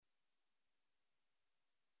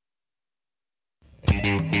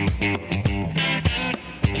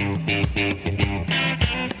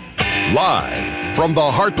Live from the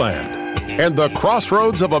heartland and the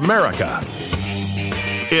crossroads of America,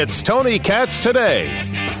 it's Tony Katz Today.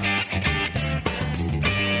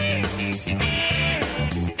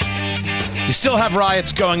 You still have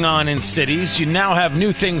riots going on in cities. You now have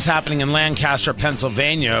new things happening in Lancaster,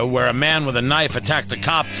 Pennsylvania, where a man with a knife attacked a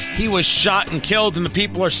cop. He was shot and killed, and the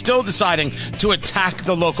people are still deciding to attack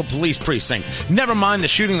the local police precinct. Never mind the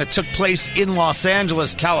shooting that took place in Los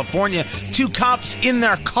Angeles, California. 2 cops in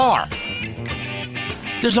their car.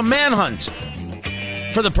 There's a manhunt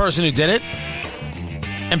for the person who did it.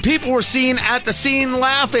 And people were seen at the scene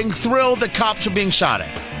laughing, thrilled that cops were being shot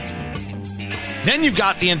at. Then you've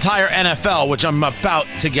got the entire NFL, which I'm about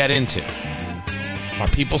to get into. Are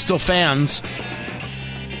people still fans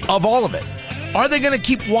of all of it? Are they going to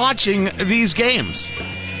keep watching these games?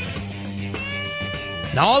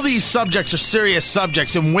 Now, all these subjects are serious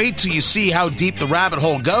subjects, and wait till you see how deep the rabbit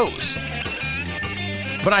hole goes.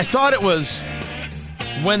 But I thought it was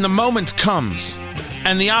when the moment comes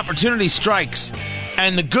and the opportunity strikes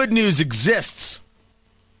and the good news exists,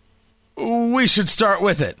 we should start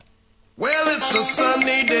with it. Well, it's a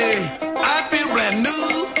sunny day. I feel brand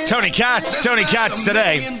new. Tony Katz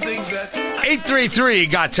Today. 833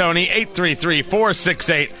 got Tony.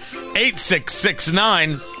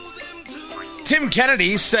 833-468-8669. Tim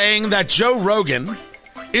Kennedy saying that Joe Rogan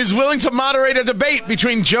is willing to moderate a debate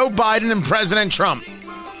between Joe Biden and President Trump.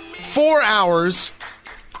 4 hours,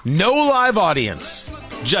 no live audience,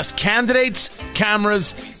 just candidates,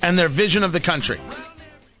 cameras, and their vision of the country.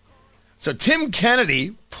 So Tim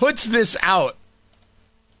Kennedy puts this out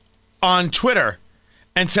on Twitter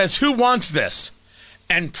and says, "Who wants this?"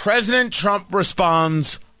 And President Trump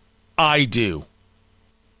responds, "I do."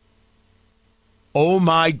 Oh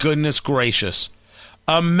my goodness gracious.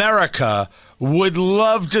 America would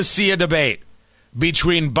love to see a debate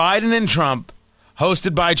between Biden and Trump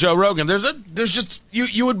hosted by Joe Rogan.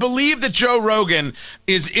 You would believe that Joe Rogan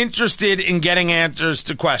is interested in getting answers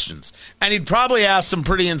to questions. And he'd probably ask some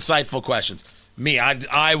pretty insightful questions.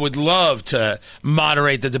 I would love to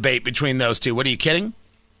moderate the debate between those two. What, are you kidding?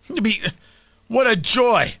 What a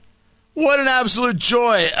joy. What an absolute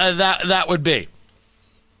joy that would be.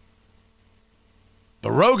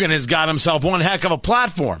 But Rogan has got himself one heck of a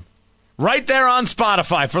platform right there on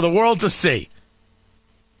Spotify for the world to see.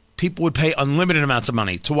 People would pay unlimited amounts of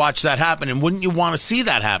money to watch that happen. And wouldn't you want to see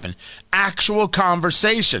that happen? Actual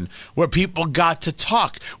conversation where people got to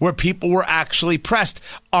talk, where people were actually pressed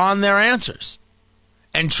on their answers.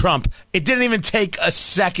 And Trump, it didn't even take a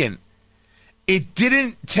second. It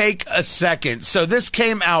didn't take a second. So this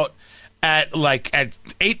came out at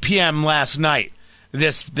 8 p.m. last night,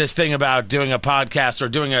 this thing about doing a podcast or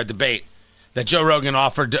doing a debate that Joe Rogan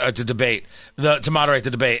offered to moderate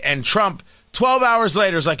the debate. And Trump, 12 hours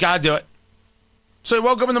later, is like, I'll do it. So he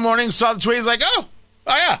woke up in the morning, saw the tweet, he's like, oh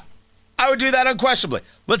yeah, I would do that unquestionably.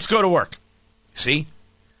 Let's go to work. See,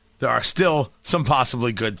 there are still some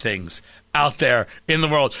possibly good things out there in the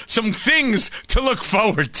world. Some things to look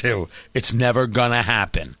forward to. It's never gonna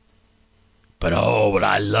happen. But would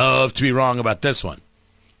I love to be wrong about this one.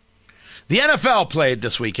 The NFL played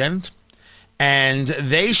this weekend. And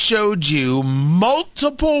they showed you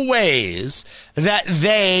multiple ways that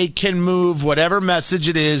they can move whatever message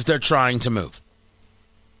it is they're trying to move.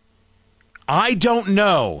 I don't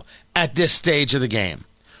know at this stage of the game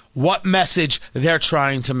what message they're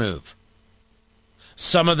trying to move.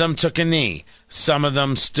 Some of them took a knee. Some of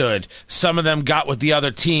them stood. Some of them got with the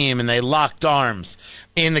other team and they locked arms.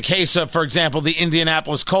 In the case of, for example, the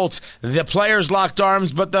Indianapolis Colts, the players locked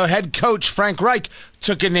arms, but the head coach, Frank Reich,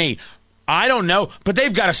 took a knee. I don't know, but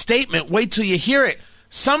they've got a statement. Wait till you hear it.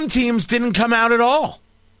 Some teams didn't come out at all.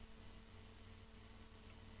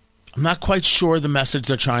 I'm not quite sure the message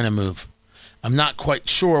they're trying to move. I'm not quite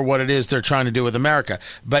sure what it is they're trying to do with America.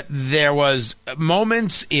 But there was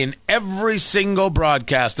moments in every single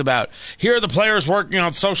broadcast about here are the players working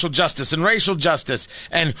on social justice and racial justice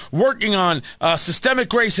and working on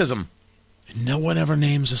systemic racism. And no one ever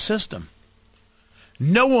names a system.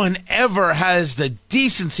 No one ever has the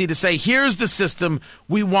decency to say, here's the system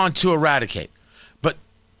we want to eradicate.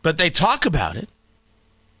 But they talk about it.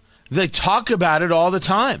 They talk about it all the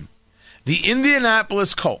time. The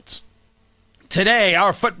Indianapolis Colts. Today,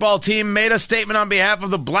 our football team made a statement on behalf of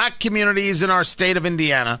the black communities in our state of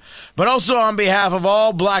Indiana, but also on behalf of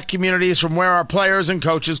all black communities from where our players and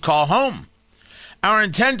coaches call home. Our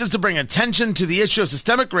intent is to bring attention to the issue of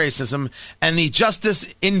systemic racism and the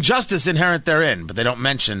injustice inherent therein, but they don't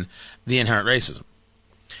mention the inherent racism.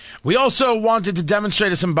 We also wanted to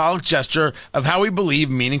demonstrate a symbolic gesture of how we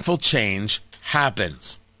believe meaningful change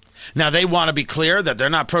happens. Now, they want to be clear that they're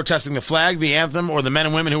not protesting the flag, the anthem, or the men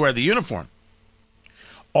and women who wear the uniform.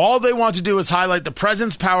 All they want to do is highlight the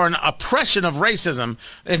presence, power, and oppression of racism,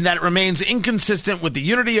 and that it remains inconsistent with the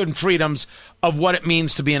unity and freedoms of what it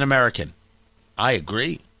means to be an American. I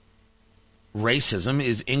agree. Racism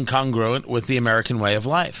is incongruent with the American way of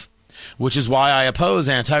life, which is why I oppose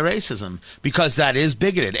anti-racism, because that is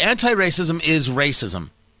bigoted. Anti-racism is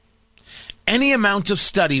racism. Any amount of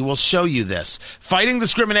study will show you this. Fighting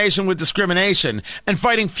discrimination with discrimination and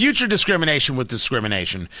fighting future discrimination with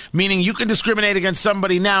discrimination, meaning you can discriminate against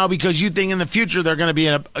somebody now because you think in the future they're going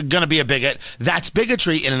to be a bigot. That's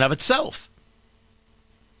bigotry in and of itself.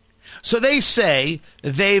 So they say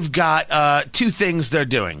they've got two things they're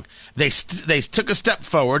doing. They took a step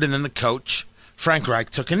forward, and then the coach, Frank Reich,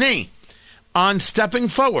 took a knee. On stepping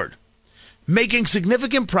forward, making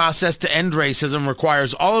significant process to end racism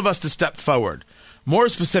requires all of us to step forward. More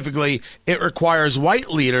specifically, it requires white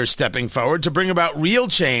leaders stepping forward to bring about real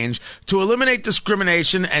change to eliminate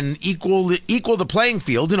discrimination and equal the playing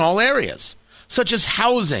field in all areas, such as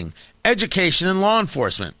housing, education, and law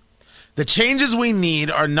enforcement. The changes we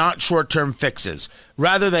need are not short-term fixes.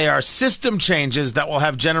 Rather, they are system changes that will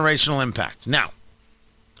have generational impact. Now,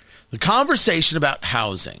 the conversation about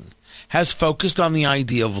housing has focused on the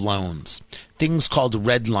idea of loans, things called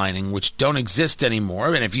redlining, which don't exist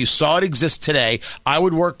anymore. And if you saw it exist today, I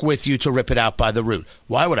would work with you to rip it out by the root.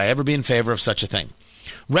 Why would I ever be in favor of such a thing?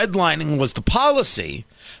 Redlining was the policy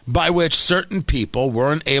by which certain people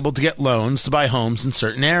weren't able to get loans to buy homes in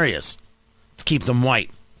certain areas, to keep them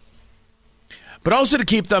white, but also to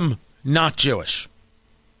keep them not Jewish.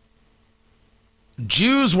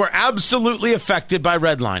 Jews were absolutely affected by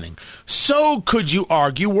redlining. So could you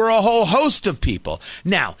argue were a whole host of people.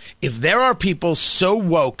 Now, if there are people so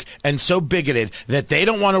woke and so bigoted that they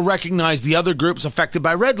don't want to recognize the other groups affected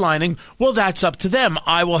by redlining, well, that's up to them.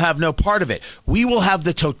 I will have no part of it. We will have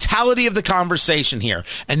the totality of the conversation here.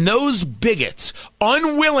 And those bigots,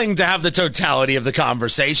 unwilling to have the totality of the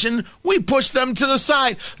conversation, we push them to the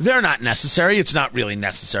side. They're not necessary. It's not really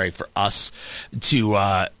necessary for us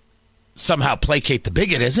to somehow placate the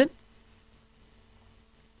bigot, is it?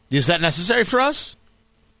 Is that necessary for us?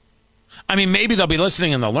 I mean, maybe they'll be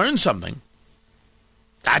listening and they'll learn something.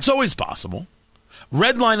 That's always possible.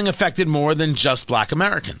 Redlining affected more than just black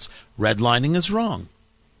Americans. Redlining is wrong.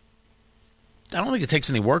 I don't think it takes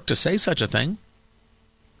any work to say such a thing.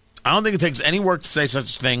 I don't think it takes any work to say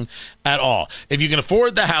such a thing at all. If you can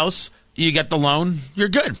afford the house, you get the loan, you're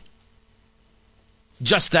good.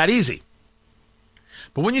 Just that easy.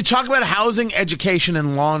 But when you talk about housing, education,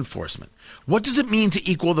 and law enforcement, what does it mean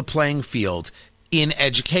to equal the playing field in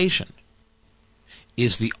education?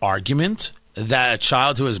 Is the argument that a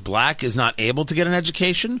child who is black is not able to get an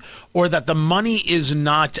education, or that the money is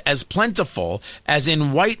not as plentiful as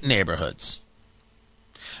in white neighborhoods?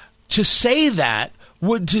 To say that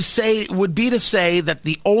would be to say that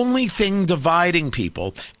the only thing dividing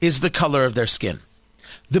people is the color of their skin.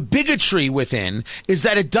 The bigotry within is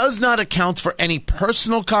that it does not account for any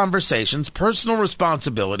personal conversations, personal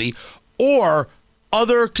responsibility, or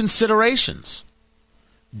other considerations.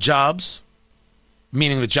 Jobs,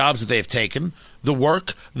 meaning the jobs that they have taken, the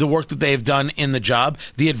work that they have done in the job,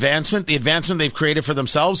 the advancement they've created for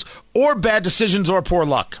themselves, or bad decisions or poor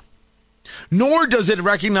luck. Nor does it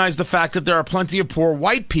recognize the fact that there are plenty of poor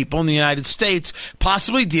white people in the United States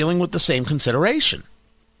possibly dealing with the same consideration.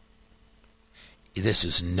 This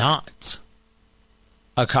is not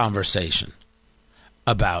a conversation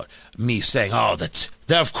about me saying,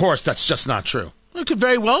 of course, that's just not true. It could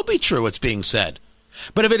very well be true, what's being said.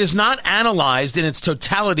 But if it is not analyzed in its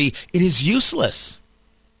totality, it is useless.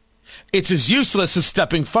 It's as useless as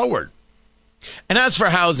stepping forward. And as for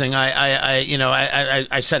housing,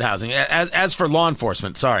 I said housing. As for law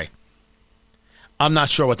enforcement, sorry, I'm not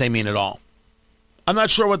sure what they mean at all.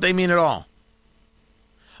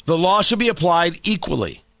 The law should be applied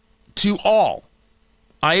equally to all.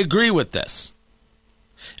 I agree with this.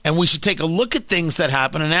 And we should take a look at things that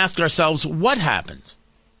happen and ask ourselves, what happened?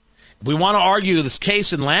 If we want to argue this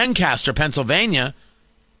case in Lancaster, Pennsylvania,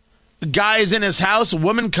 a guy is in his house, a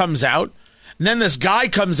woman comes out, and then this guy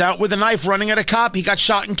comes out with a knife running at a cop. He got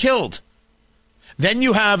shot and killed. Then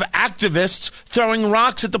you have activists throwing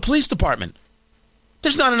rocks at the police department.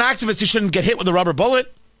 There's not an activist who shouldn't get hit with a rubber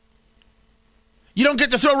bullet. You don't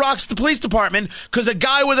get to throw rocks at the police department because a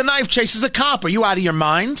guy with a knife chases a cop. Are you out of your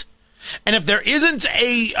mind? And if there isn't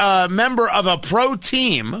a member of a pro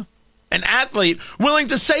team, an athlete, willing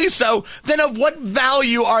to say so, then of what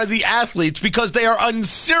value are the athletes because they are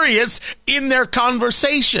unserious in their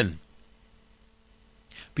conversation?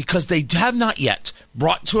 Because they have not yet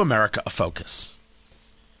brought to America a focus.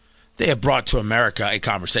 They have brought to America a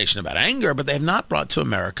conversation about anger, but they have not brought to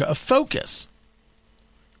America a focus.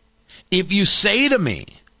 If you say to me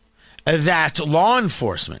that law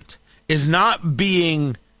enforcement is not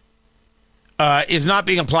being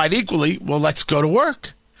applied equally, well, let's go to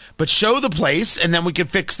work. But show the place, and then we can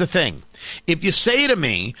fix the thing. If you say to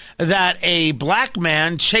me that a black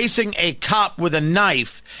man chasing a cop with a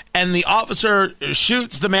knife and the officer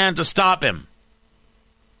shoots the man to stop him,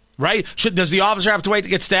 right? Does the officer have to wait to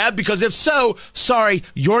get stabbed? Because if so, sorry,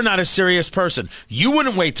 you're not a serious person. You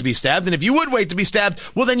wouldn't wait to be stabbed. And if you would wait to be stabbed,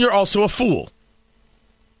 well, then you're also a fool.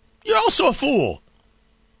 You're also a fool.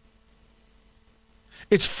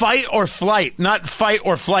 It's fight or flight, not fight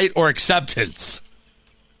or flight or acceptance.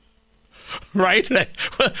 Right?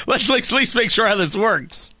 Let's at least make sure how this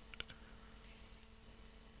works.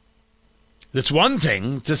 It's one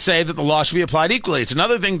thing to say that the law should be applied equally. It's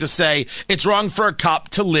another thing to say it's wrong for a cop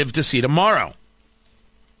to live to see tomorrow.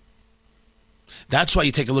 That's why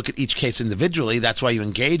you take a look at each case individually. That's why you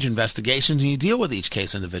engage investigations and you deal with each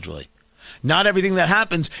case individually. Not everything that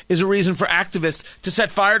happens is a reason for activists to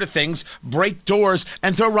set fire to things, break doors,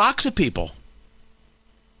 and throw rocks at people.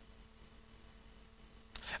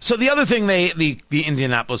 So the other thing the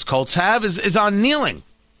Indianapolis Colts have is on kneeling.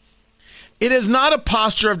 It is not a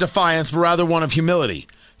posture of defiance, but rather one of humility,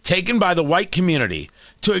 taken by the white community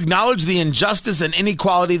to acknowledge the injustice and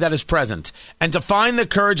inequality that is present, and to find the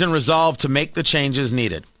courage and resolve to make the changes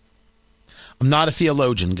needed. I'm not a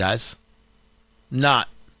theologian, guys. Not.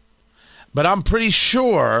 But I'm pretty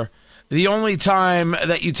sure the only time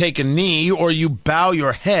that you take a knee or you bow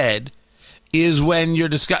your head is when you're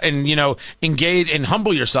engage and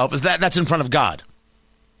humble yourself. That's in front of God.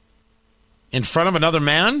 In front of another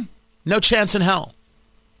man? No chance in hell.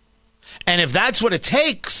 And if that's what it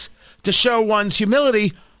takes to show one's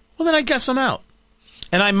humility, well, then I guess I'm out.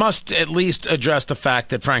 And I must at least address the fact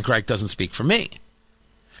that Frank Reich doesn't speak for me.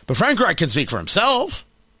 But Frank Reich can speak for himself.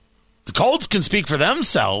 The Colts can speak for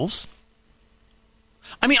themselves.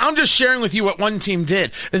 I mean, I'm just sharing with you what one team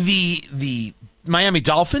did. The Miami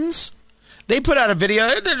Dolphins, they put out a video.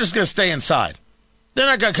 They're just going to stay inside. They're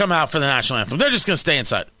not going to come out for the national anthem. They're just going to stay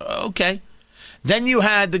inside. Okay. Then you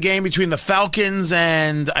had the game between the Falcons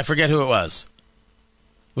and I forget who it was.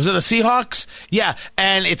 Was it the Seahawks? Yeah,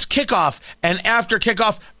 and it's kickoff. And after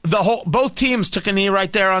kickoff, both teams took a knee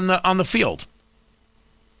right there on the field.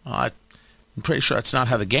 I'm pretty sure that's not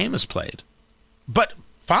how the game is played. But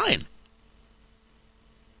fine.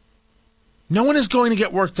 No one is going to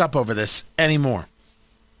get worked up over this anymore.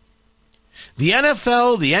 The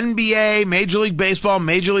NFL, the NBA, Major League Baseball,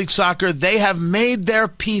 Major League Soccer, they have made their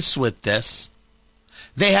peace with this.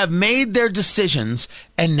 They have made their decisions,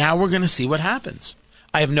 and now we're going to see what happens.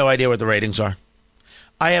 I have no idea what the ratings are.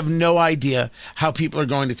 I have no idea how people are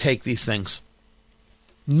going to take these things.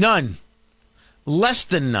 None. Less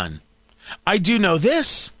than none. I do know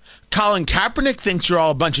this. Colin Kaepernick thinks you're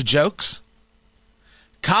all a bunch of jokes.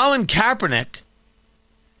 Colin Kaepernick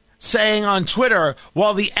saying on Twitter,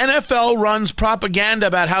 while the NFL runs propaganda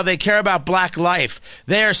about how they care about black life,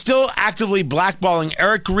 they are still actively blackballing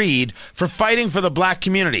Eric Reid for fighting for the black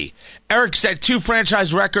community. Eric set 2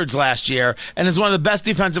 franchise records last year and is one of the best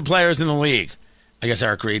defensive players in the league. I guess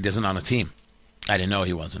Eric Reid isn't on a team. I didn't know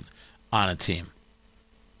he wasn't on a team.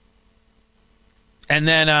 And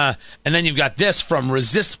then you've got this from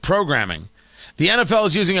Resist Programming. The NFL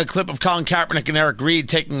is using a clip of Colin Kaepernick and Eric Reid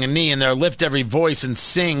taking a knee in their Lift Every Voice and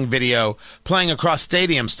Sing video playing across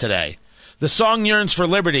stadiums today. The song yearns for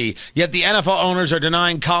liberty, yet the NFL owners are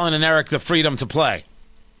denying Colin and Eric the freedom to play.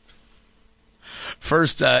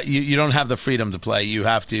 First, you don't have the freedom to play. You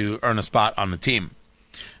have to earn a spot on the team.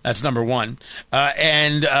 That's number one.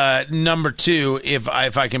 And number two, if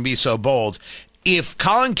I can be so bold, if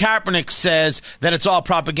Colin Kaepernick says that it's all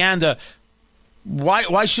propaganda,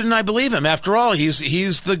 why shouldn't I believe him? After all,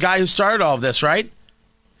 he's the guy who started all of this, right?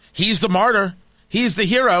 He's the martyr. He's the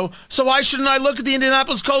hero. So why shouldn't I look at the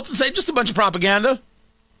Indianapolis Colts and say, just a bunch of propaganda?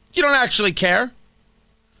 You don't actually care.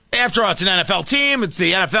 After all, it's an NFL team. It's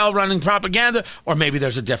the NFL running propaganda. Or maybe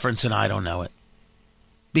there's a difference and I don't know it.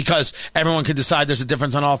 Because everyone can decide there's a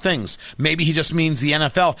difference on all things. Maybe he just means the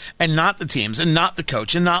NFL and not the teams and not the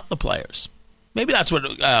coach and not the players. Maybe that's what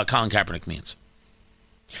Colin Kaepernick means.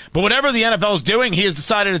 But whatever the NFL is doing, he has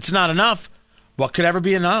decided it's not enough. What could ever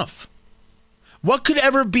be enough? What could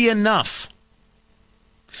ever be enough?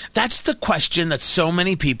 That's the question that so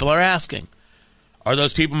many people are asking. Are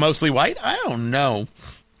those people mostly white? I don't know.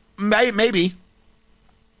 Maybe.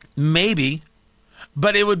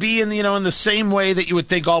 But it would be in the same way that you would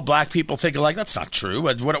think all black people think alike. That's not true.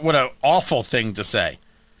 What an awful thing to say.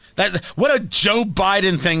 What a Joe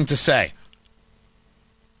Biden thing to say.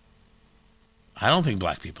 I don't think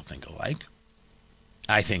black people think alike.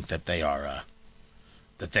 I think that they are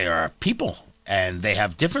people, and they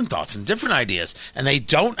have different thoughts and different ideas, and they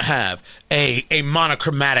don't have a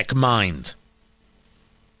monochromatic mind.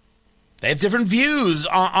 They have different views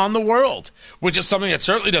on the world, which is something that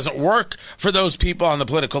certainly doesn't work for those people on the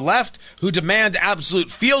political left who demand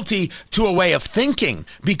absolute fealty to a way of thinking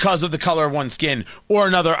because of the color of one's skin or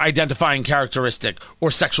another identifying characteristic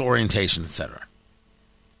or sexual orientation, etc.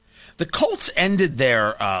 The Colts ended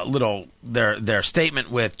their their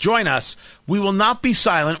statement with, "Join us. We will not be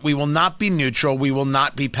silent. We will not be neutral. We will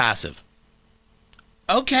not be passive."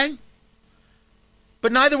 Okay.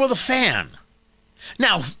 But neither will the fan.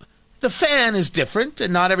 Now, the fan is different,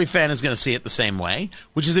 and not every fan is going to see it the same way,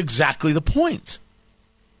 which is exactly the point.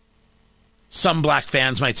 Some black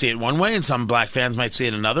fans might see it one way, and some black fans might see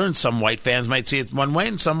it another, and some white fans might see it one way,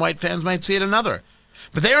 and some white fans might see it another.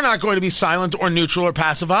 But they are not going to be silent or neutral or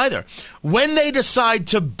passive either. When they decide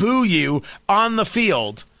to boo you on the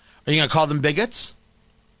field, are you going to call them bigots?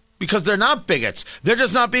 Because they're not bigots. They're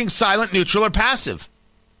just not being silent, neutral, or passive.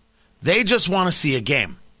 They just want to see a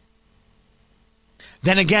game.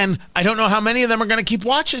 Then again, I don't know how many of them are going to keep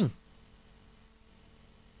watching.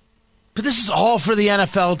 But this is all for the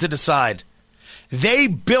NFL to decide. They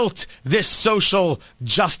built this social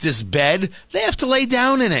justice bed. They have to lay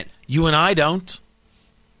down in it. You and I don't.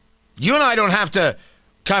 You and I don't have to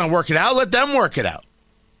kind of work it out. Let them work it out.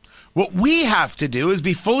 What we have to do is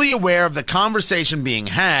be fully aware of the conversation being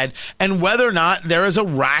had and whether or not there is a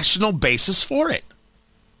rational basis for it.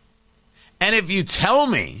 And if you tell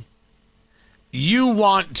me you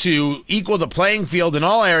want to equal the playing field in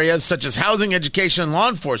all areas, such as housing, education, and law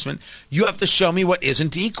enforcement, you have to show me what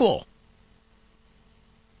isn't equal.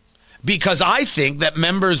 Because I think that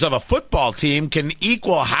members of a football team can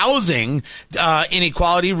equal housing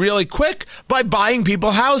inequality really quick by buying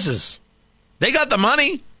people houses. They got the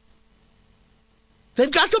money. They've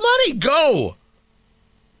got the money.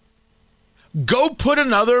 Go put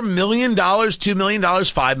another $1 million, $2 million,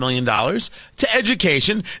 $5 million to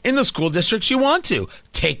education in the school districts you want to.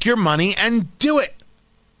 Take your money and do it.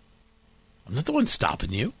 I'm not the one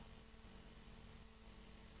stopping you.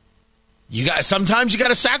 Sometimes you got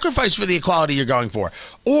to sacrifice for the equality you're going for.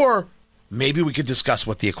 Or maybe we could discuss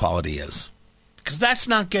what the equality is, because that's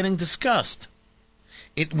not getting discussed.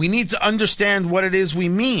 We need to understand what it is we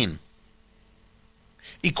mean.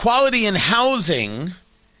 Equality in housing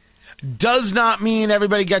does not mean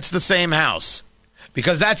everybody gets the same house,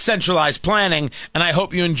 because that's centralized planning, and I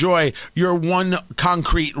hope you enjoy your one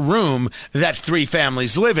concrete room that 3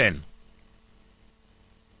 families live in.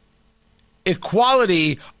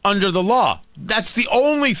 Equality under the law. That's the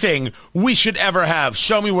only thing we should ever have.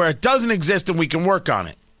 Show me where it doesn't exist and we can work on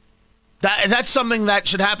it. That's something that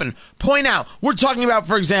should happen. Point out, we're talking about,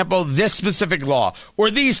 for example, this specific law or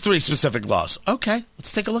these 3 specific laws. Okay,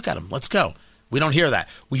 let's take a look at them. Let's go. We don't hear that.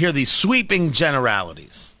 We hear these sweeping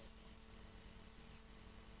generalities.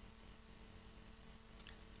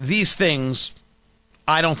 These things,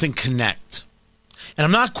 I don't think, connect. And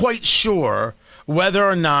I'm not quite sure whether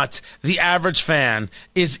or not the average fan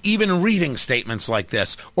is even reading statements like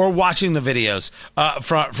this or watching the videos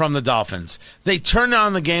from the Dolphins. They turn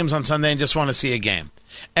on the games on Sunday and just want to see a game.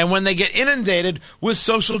 And when they get inundated with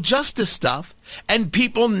social justice stuff and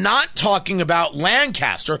people not talking about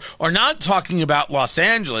Lancaster or not talking about Los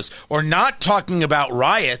Angeles or not talking about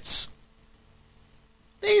riots,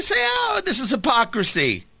 they say, oh, this is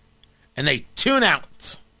hypocrisy. And they tune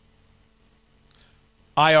out.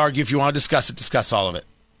 I argue if you want to discuss it, discuss all of it.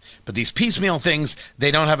 But these piecemeal things,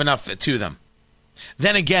 they don't have enough to them.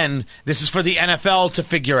 Then again, this is for the NFL to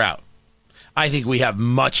figure out. I think we have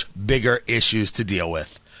much bigger issues to deal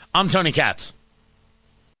with. I'm Tony Katz.